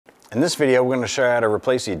In this video, we're going to show you how to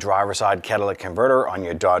replace the driver's side catalytic converter on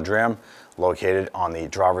your Dodge Ram, located on the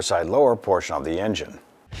driver's side lower portion of the engine.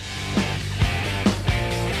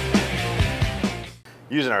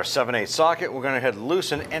 Using our 7/8 socket, we're going to go ahead and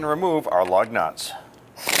loosen and remove our lug nuts.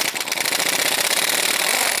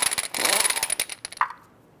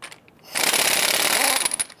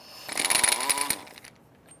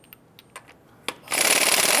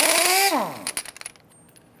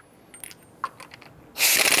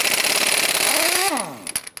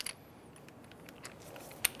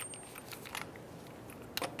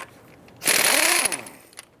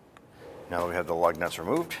 Now that we have the lug nuts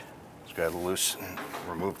removed, let's go ahead and loosen,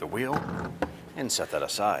 remove the wheel, and set that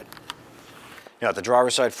aside. Now with the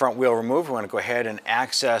driver's side front wheel removed, we're going to go ahead and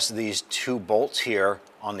access these two bolts here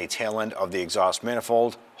on the tail end of the exhaust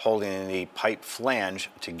manifold, holding the pipe flange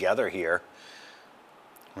together here.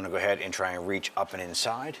 I'm going to go ahead and try and reach up and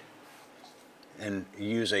inside, and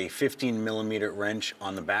use a 15mm wrench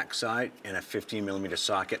on the back side and a 15mm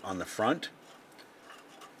socket on the front.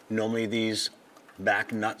 Normally these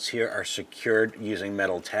back nuts here are secured using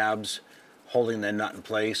metal tabs, holding the nut in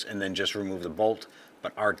place, and then just remove the bolt.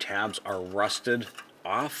 But our tabs are rusted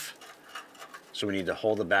off, so we need to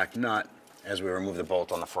hold the back nut as we remove the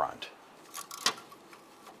bolt on the front.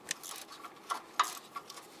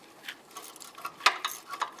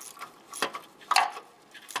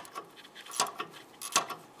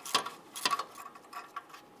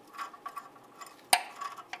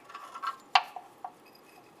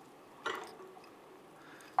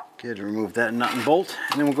 Good, remove that nut and bolt,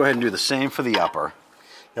 and then we'll go ahead and do the same for the upper.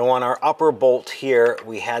 Now on our upper bolt here,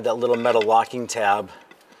 we had that little metal locking tab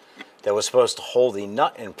that was supposed to hold the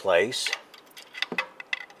nut in place.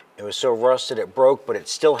 It was so rusted it broke, but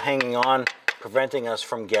it's still hanging on, preventing us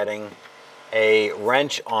from getting a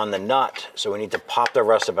wrench on the nut. So we need to pop the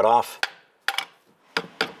rest of it off.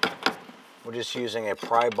 We're just using a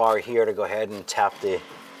pry bar here to go ahead and tap the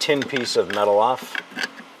tin piece of metal off.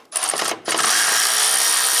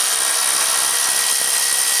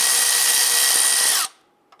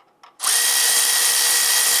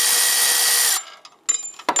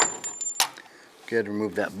 Good,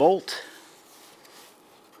 remove that bolt,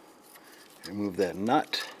 remove that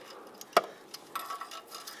nut,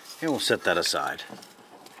 and we'll set that aside.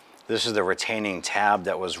 This is the retaining tab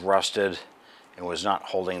that was rusted and was not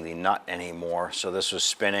holding the nut anymore, so this was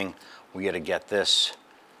spinning. We had to get this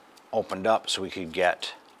opened up so we could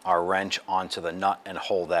get our wrench onto the nut and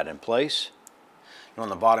hold that in place. And on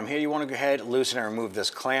the bottom here, you want to go ahead, loosen and remove this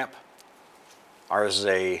clamp. Ours is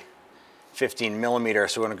a 15mm,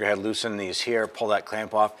 so we're going to go ahead and loosen these here, pull that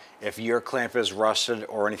clamp off. If your clamp is rusted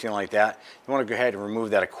or anything like that, you want to go ahead and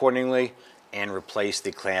remove that accordingly and replace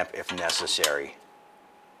the clamp if necessary.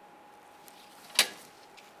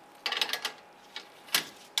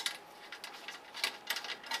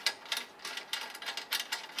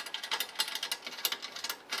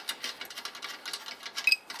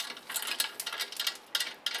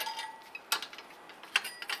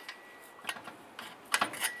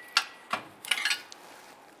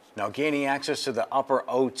 Now gaining access to the upper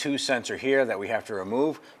O2 sensor here that we have to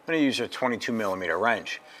remove, I'm going to use a 22mm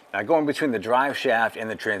wrench. Now going between the drive shaft and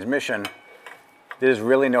the transmission, there's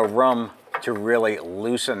really no room to really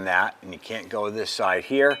loosen that, and you can't go this side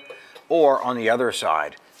here or on the other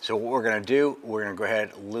side. So what we're going to do, we're going to go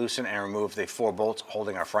ahead, loosen and remove the 4 bolts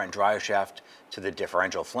holding our front drive shaft to the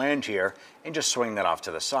differential flange here, and just swing that off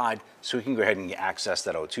to the side so we can go ahead and access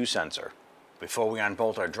that O2 sensor. Before we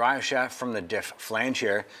unbolt our drive shaft from the diff flange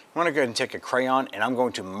here, you want to go ahead and take a crayon, and I'm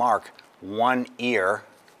going to mark one ear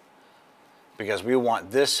because we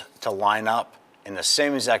want this to line up in the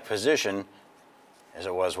same exact position as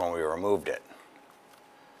it was when we removed it.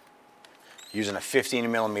 Using a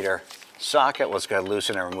 15mm socket, let's go ahead and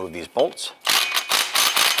loosen and remove these bolts.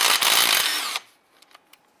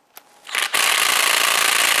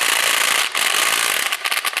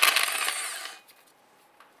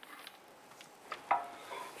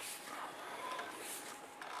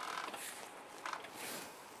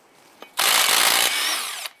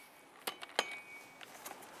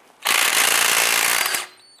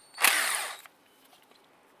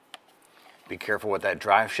 Be careful with that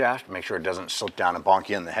drive shaft. Make sure it doesn't slip down and bonk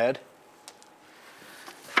you in the head.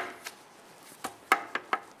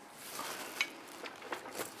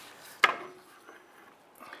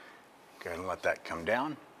 Go ahead and let that come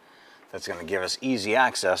down. That's going to give us easy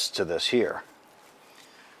access to this here.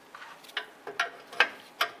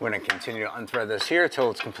 We're going to continue to unthread this here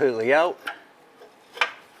until it's completely out.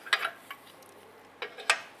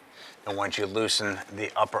 And once you loosen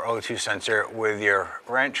the upper O2 sensor with your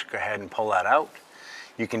wrench, go ahead and pull that out.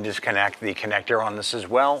 You can disconnect the connector on this as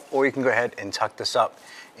well, or you can go ahead and tuck this up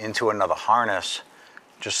into another harness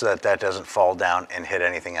just so that that doesn't fall down and hit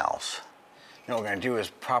anything else. Now what we're going to do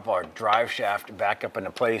is prop our drive shaft back up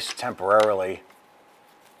into place temporarily.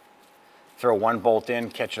 Throw one bolt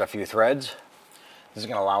in, catch a few threads. This is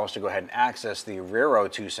going to allow us to go ahead and access the rear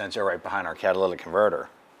O2 sensor right behind our catalytic converter.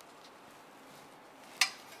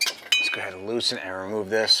 Let's go ahead and loosen and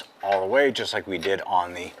remove this all the way, just like we did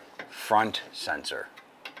on the front sensor.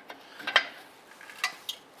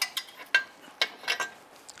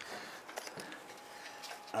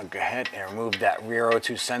 I'll go ahead and remove that rear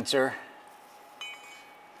O2 sensor.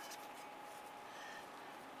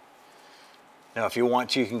 Now if you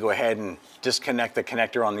want to, you can go ahead and disconnect the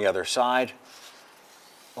connector on the other side,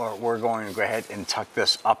 or we're going to go ahead and tuck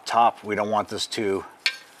this up top. We don't want this to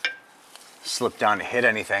slip down to hit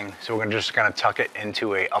anything, so we're just going to tuck it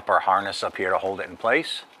into a upper harness up here to hold it in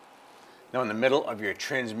place. Now in the middle of your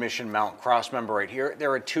transmission mount cross member right here, there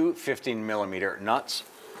are two 15mm nuts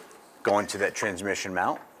going to that transmission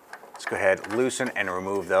mount. Let's go ahead, loosen and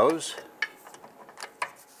remove those.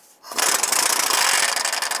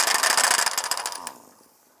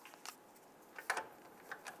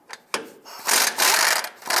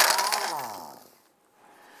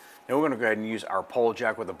 Now we're going to go ahead and use our pole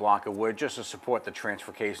jack with a block of wood just to support the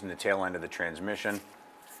transfer case and the tail end of the transmission.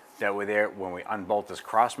 That way there, when we unbolt this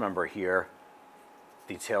cross member here,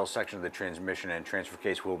 the tail section of the transmission and transfer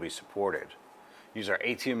case will be supported. Use our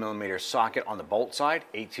 18mm socket on the bolt side,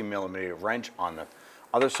 18mm wrench on the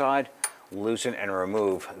other side. Loosen and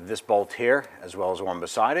remove this bolt here, as well as one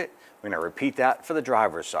beside it. We're going to repeat that for the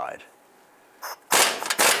driver's side.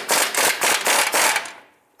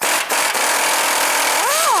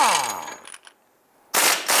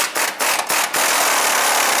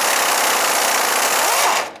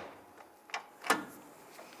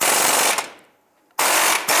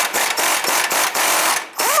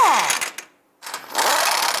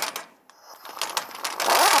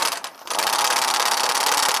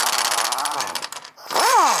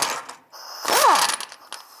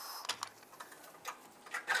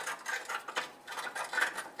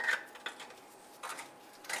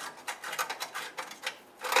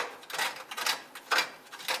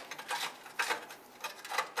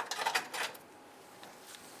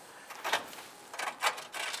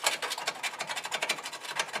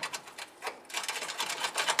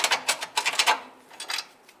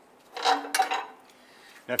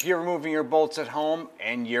 Now if you're removing your bolts at home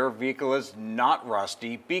and your vehicle is not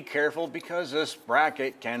rusty, be careful because this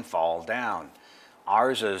bracket can fall down.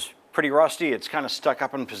 Ours is pretty rusty, it's kind of stuck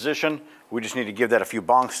up in position. We just need to give that a few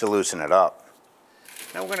bonks to loosen it up.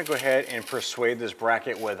 Now we're going to go ahead and persuade this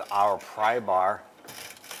bracket with our pry bar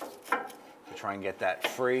to try and get that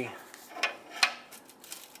free.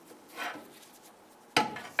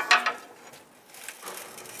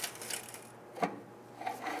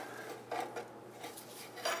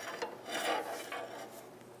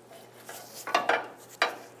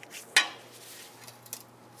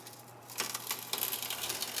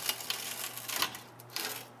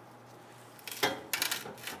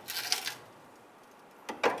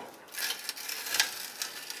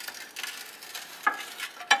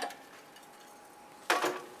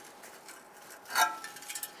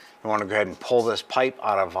 We want to go ahead and pull this pipe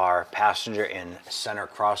out of our passenger and center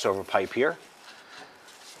crossover pipe here.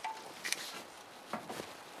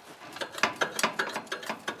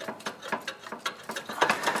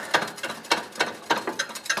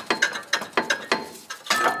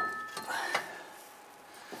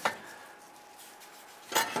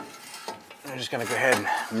 I'm just going to go ahead and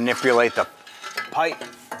manipulate the pipe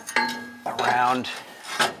around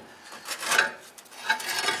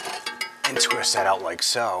and twist that out like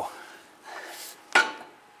so.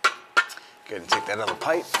 Go ahead and take that other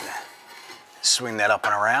pipe, swing that up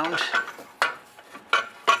and around.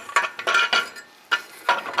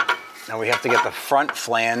 Now we have to get the front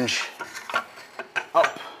flange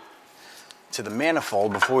up to the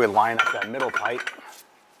manifold before we line up that middle pipe.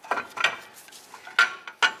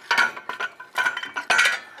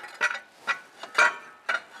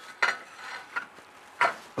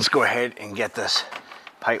 Let's go ahead and get this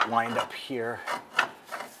pipe lined up here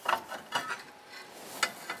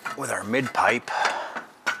with our mid pipe.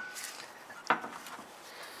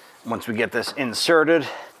 Once we get this inserted,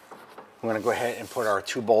 we're going to go ahead and put our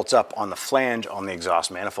two bolts up on the flange on the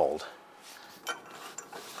exhaust manifold.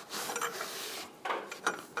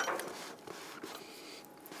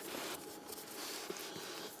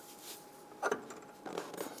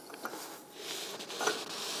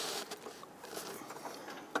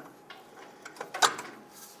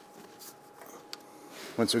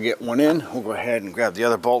 Once we get one in, we'll go ahead and grab the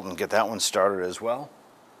other bolt and get that one started as well.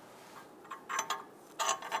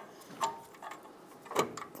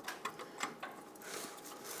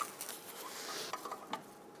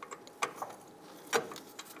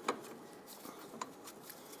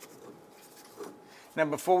 Now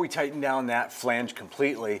before we tighten down that flange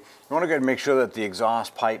completely, you want to go ahead and make sure that the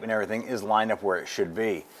exhaust pipe and everything is lined up where it should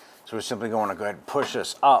be. So we're simply going to go ahead and push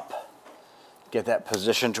this up, get that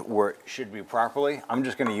positioned where it should be properly. I'm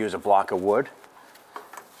just going to use a block of wood,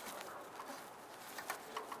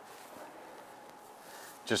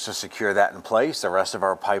 just to secure that in place. The rest of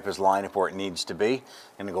our pipe is lined up where it needs to be.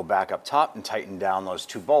 I'm going to go back up top and tighten down those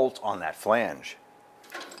 2 bolts on that flange.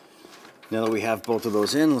 Now that we have both of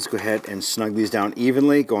those in, let's go ahead and snug these down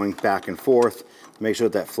evenly, going back and forth to make sure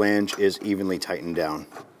that that flange is evenly tightened down.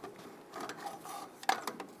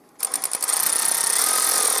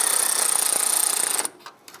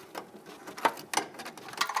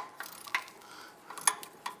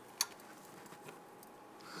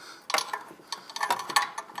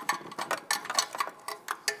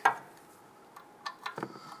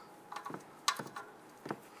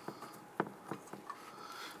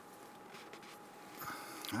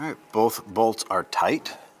 All right, both bolts are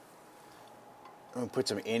tight. I'm going to put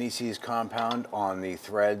some anti-seize compound on the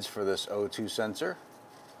threads for this O2 sensor.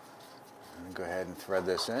 I'm going to go ahead and thread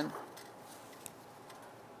this in.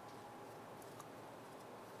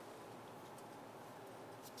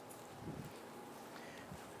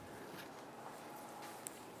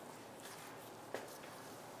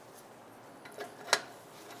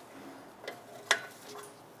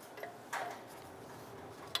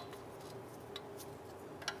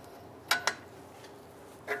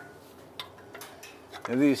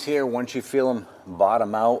 Now these here, once you feel them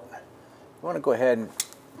bottom out, you want to go ahead and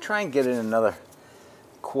try and get in another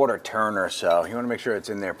quarter turn or so. You want to make sure it's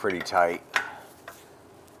in there pretty tight.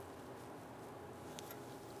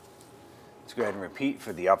 Let's go ahead and repeat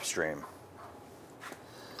for the upstream.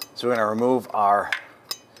 So we're going to remove our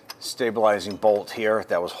stabilizing bolt here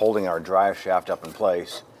that was holding our drive shaft up in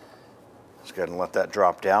place. Let's go ahead and let that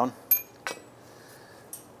drop down.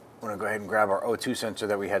 We're going to go ahead and grab our O2 sensor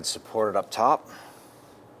that we had supported up top.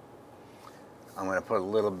 I'm going to put a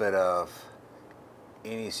little bit of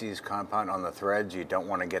anti-seize compound on the threads. You don't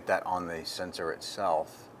want to get that on the sensor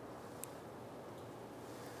itself.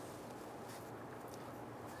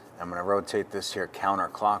 I'm going to rotate this here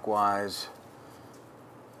counterclockwise.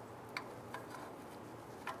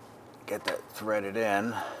 Get that threaded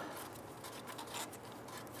in.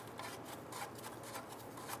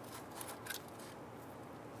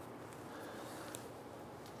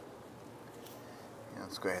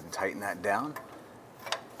 Let's go ahead and tighten that down.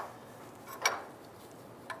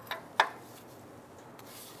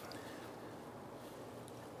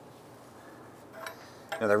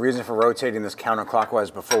 Now the reason for rotating this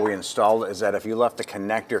counterclockwise before we install it is that if you left the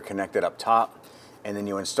connector connected up top and then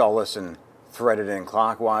you install this and thread it in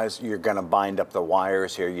clockwise, you're going to bind up the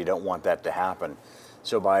wires here. You don't want that to happen.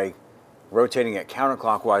 So by rotating it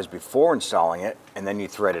counterclockwise before installing it and then you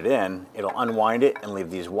thread it in, it'll unwind it and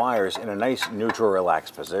leave these wires in a nice neutral,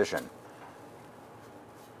 relaxed position.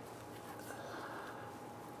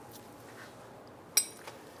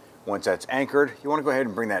 Once that's anchored, you want to go ahead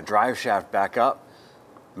and bring that drive shaft back up,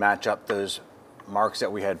 match up those marks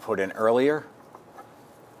that we had put in earlier.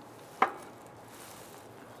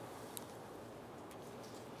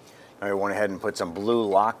 Now we went ahead and put some blue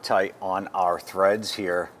Loctite on our threads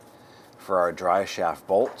here for our drive shaft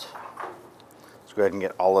bolt. Let's go ahead and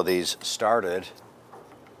get all of these started.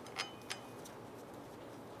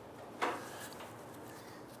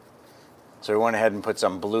 So we went ahead and put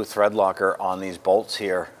some blue thread locker on these bolts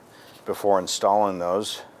here before installing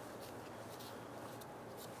those.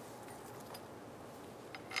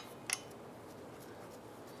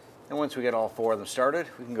 And once we get all 4 of them started,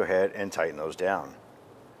 we can go ahead and tighten those down.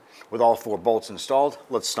 With all 4 bolts installed,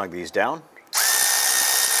 let's snug these down.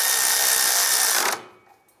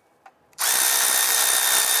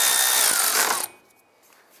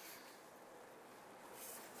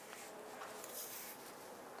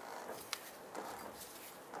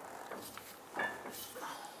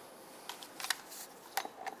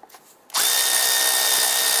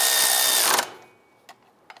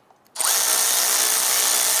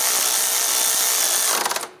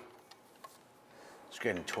 Go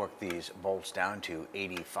ahead and torque these bolts down to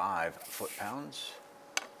 85 foot-pounds.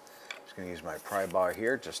 Just going to use my pry bar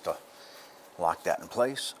here just to lock that in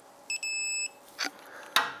place.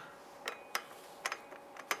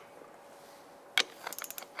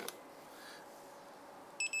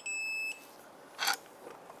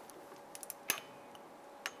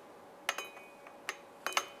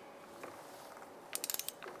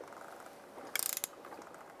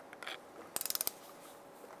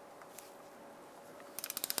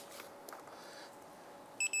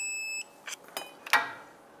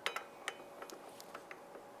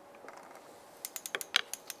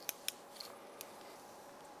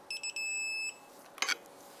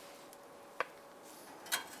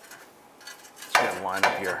 line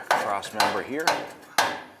up your cross member here.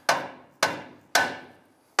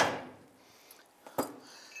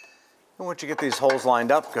 And once you get these holes lined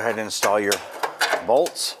up, go ahead and install your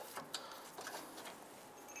bolts.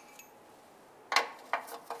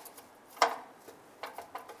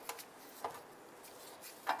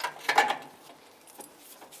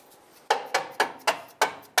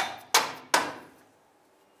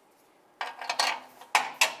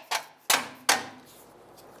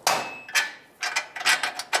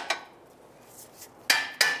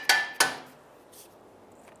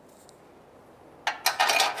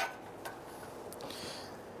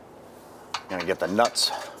 Gonna get the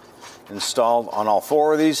nuts installed on all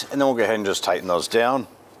 4 of these, and then we'll go ahead and just tighten those down.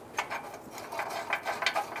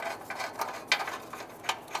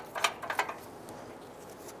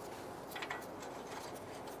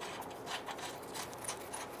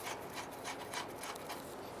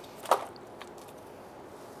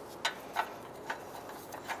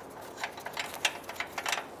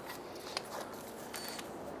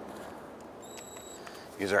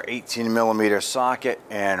 Use our 18mm socket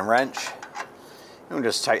and wrench. And we'll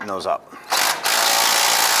just tighten those up.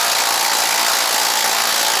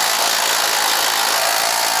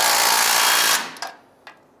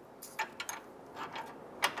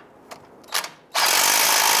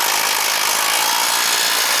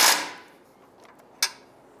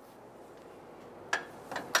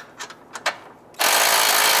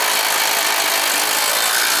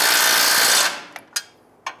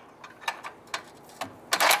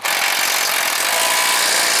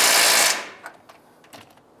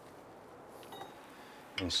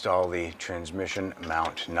 Install the transmission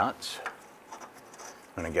mount nuts.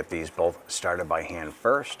 I'm going to get these both started by hand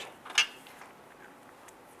first.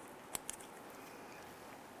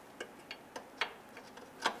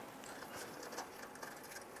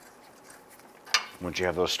 Once you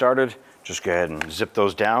have those started, just go ahead and zip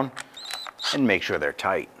those down and make sure they're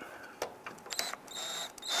tight.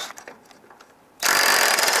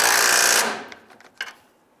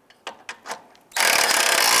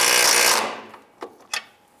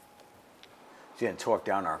 And torque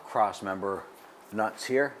down our cross member nuts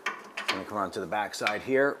here. I'm going to come on to the back side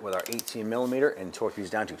here with our 18mm and torque these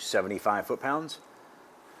down to 75 foot-pounds.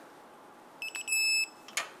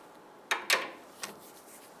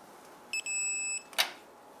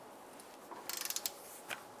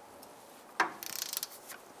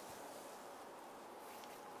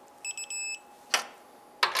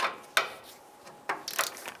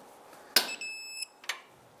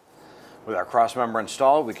 With our cross member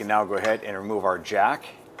installed, we can now go ahead and remove our jack.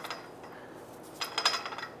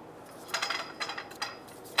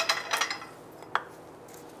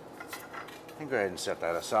 And go ahead and set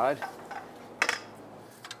that aside.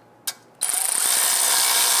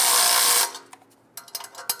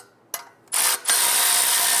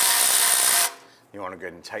 You want to go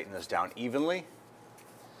ahead and tighten this down evenly.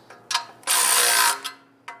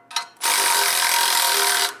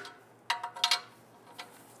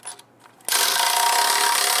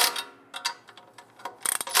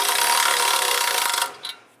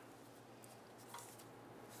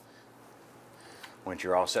 Once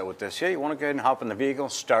you're all set with this here, you want to go ahead and hop in the vehicle,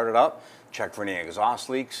 start it up, check for any exhaust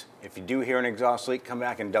leaks. If you do hear an exhaust leak, come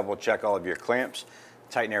back and double check all of your clamps,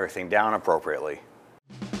 tighten everything down appropriately.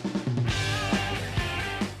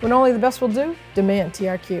 When only the best will do, demand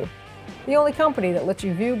TRQ. The only company that lets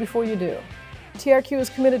you view before you do. TRQ is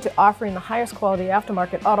committed to offering the highest quality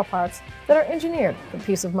aftermarket auto parts that are engineered for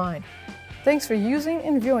peace of mind. Thanks for using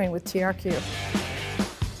and viewing with TRQ.